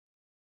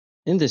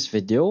In this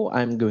video,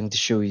 I'm going to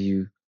show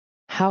you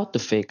how to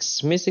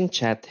fix missing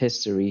chat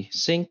history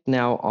synced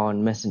now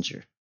on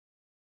Messenger.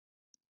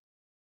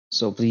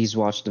 So please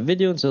watch the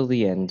video until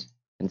the end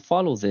and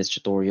follow this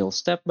tutorial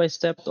step by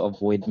step to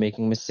avoid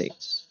making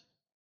mistakes.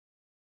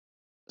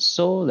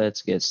 So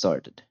let's get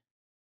started.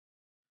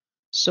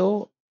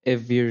 So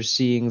if you're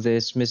seeing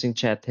this missing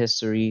chat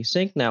history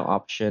sync now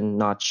option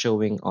not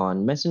showing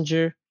on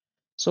Messenger,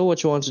 so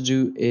what you want to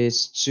do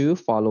is to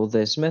follow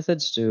these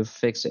methods to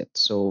fix it.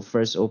 So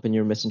first open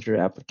your Messenger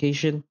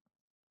application.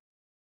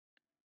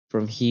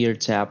 From here,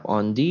 tap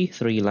on the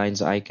three lines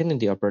icon in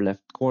the upper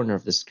left corner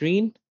of the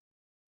screen.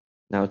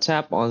 Now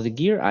tap on the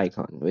gear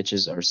icon, which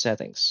is our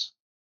settings.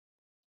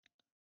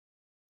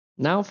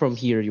 Now from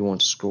here, you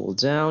want to scroll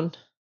down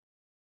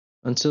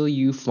until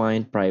you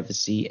find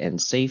privacy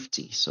and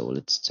safety. So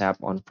let's tap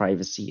on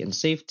privacy and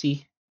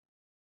safety.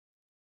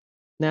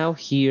 Now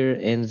here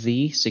in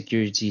the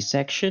security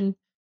section,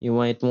 you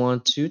might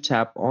want to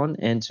tap on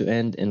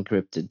end-to-end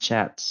encrypted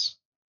chats.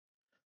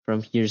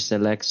 From here,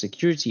 select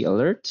security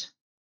alert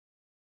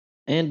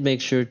and make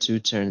sure to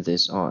turn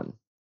this on.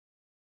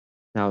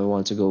 Now we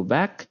want to go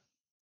back.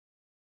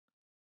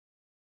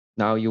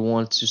 Now you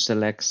want to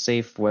select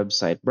safe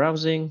website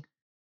browsing.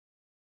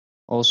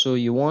 Also,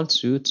 you want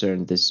to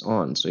turn this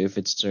on. So if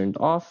it's turned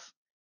off,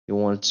 you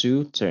want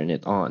to turn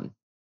it on.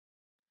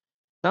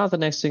 Now the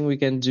next thing we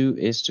can do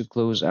is to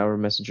close our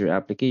Messenger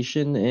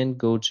application and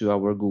go to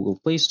our Google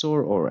Play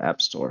Store or App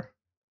Store.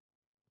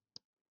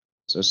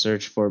 So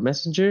search for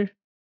Messenger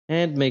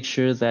and make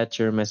sure that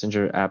your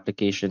Messenger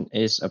application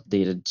is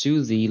updated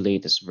to the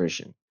latest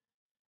version.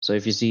 So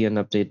if you see an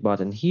update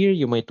button here,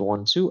 you might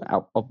want to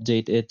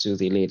update it to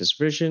the latest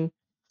version.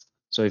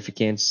 So if you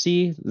can't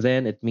see,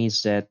 then it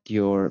means that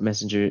your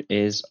Messenger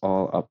is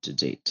all up to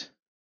date.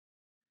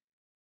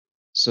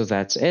 So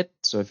that's it.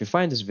 So if you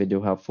find this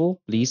video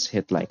helpful, please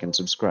hit like and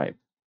subscribe.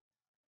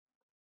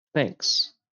 Thanks.